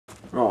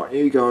Right,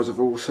 you guys have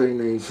all seen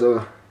these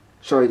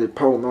shaded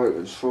pole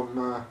motors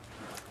from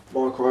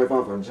microwave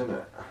ovens,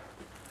 innit?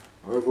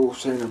 We've all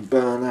seen them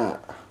burn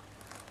out.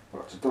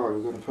 But today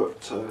we're going to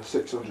put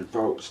 600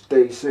 volts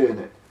DC in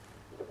it.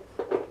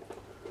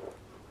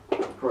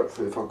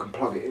 Hopefully if I can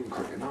plug it in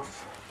quick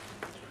enough,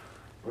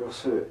 we'll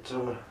see it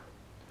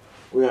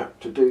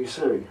react to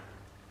DC.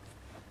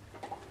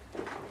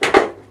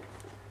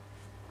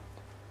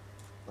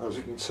 As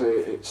you can see,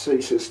 it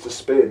ceases to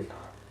spin.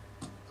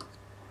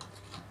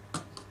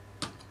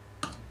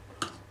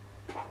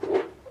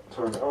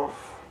 Turn it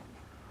off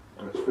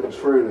and it spins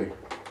freely.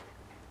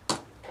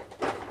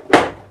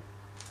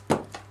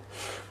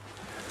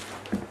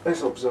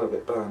 Let's observe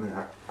it burning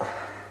out.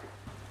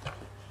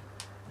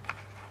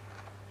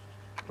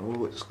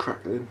 Oh, it's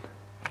crackling.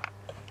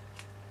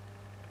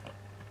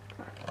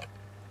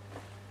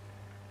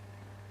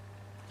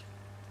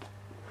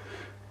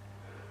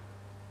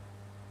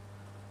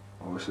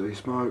 Obviously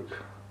smoke.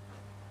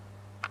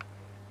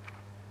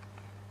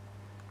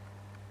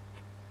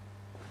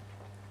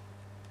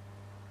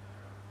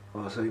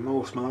 I see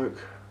more smoke.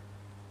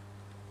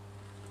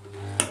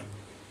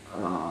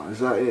 Ah, is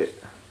that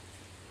it?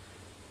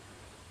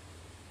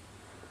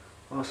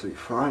 I see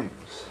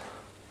flames.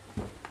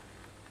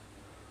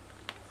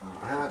 Oh,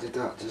 how did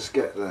that just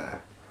get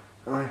there?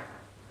 Ah,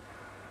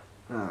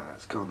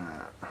 it's gone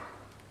out.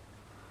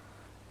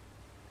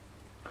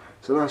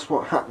 So that's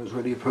what happens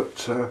when you put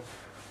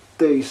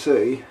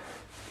DC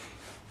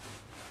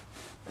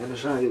in a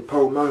shaded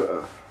pole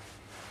motor.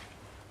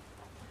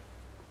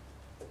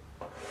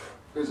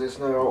 Because there's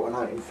no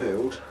alternating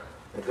field,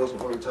 it doesn't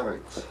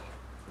rotate.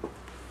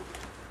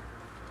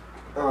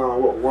 Oh,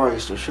 what a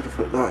waste, I should have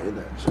put that in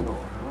there. It's not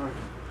alright.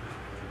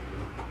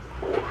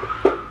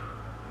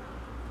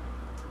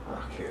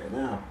 Fuck it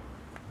now.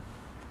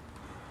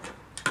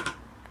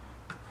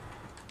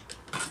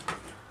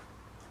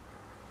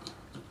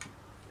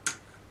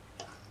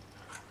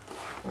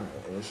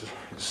 Let's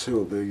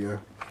seal the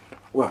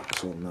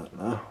wax on that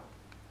now.